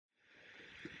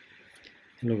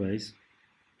Hello guys,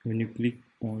 when you click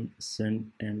on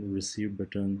send and receive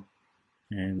button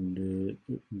and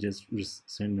just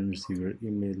send and receive your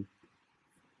email,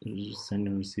 send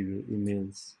and receive your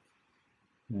emails,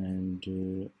 and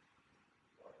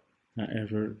an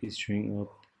error is showing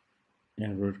up,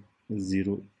 error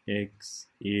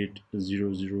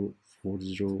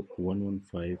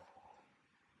 0x80040115.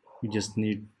 You just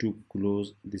need to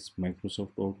close this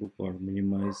Microsoft Outlook or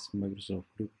minimize Microsoft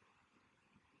Outlook,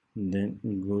 then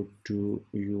go to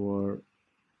your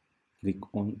click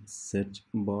on search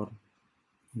bar,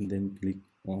 then click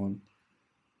on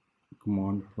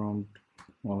command prompt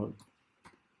or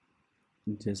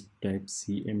just type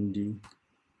cmd.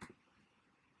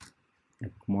 A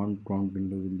command prompt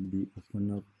window will be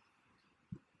open up.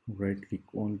 Right click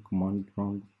on command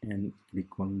prompt and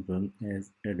click on run as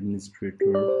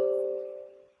administrator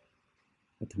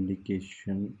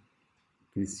authentication.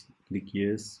 Please click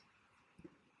yes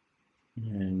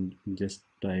and just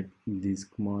type this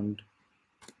command.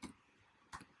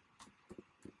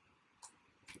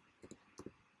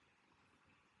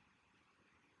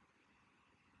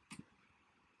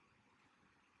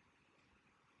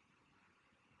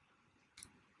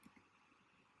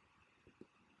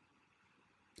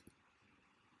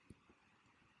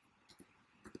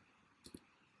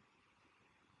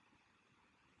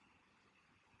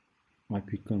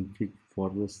 ipconfig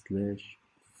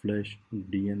 /flash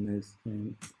DNS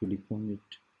and click on it,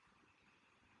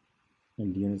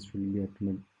 and DNS will be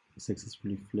automatically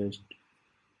successfully flashed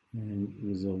and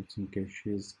results in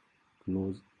caches.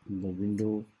 Close the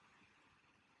window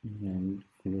and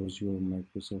close your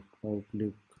Microsoft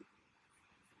Outlook.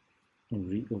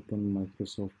 Reopen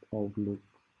Microsoft Outlook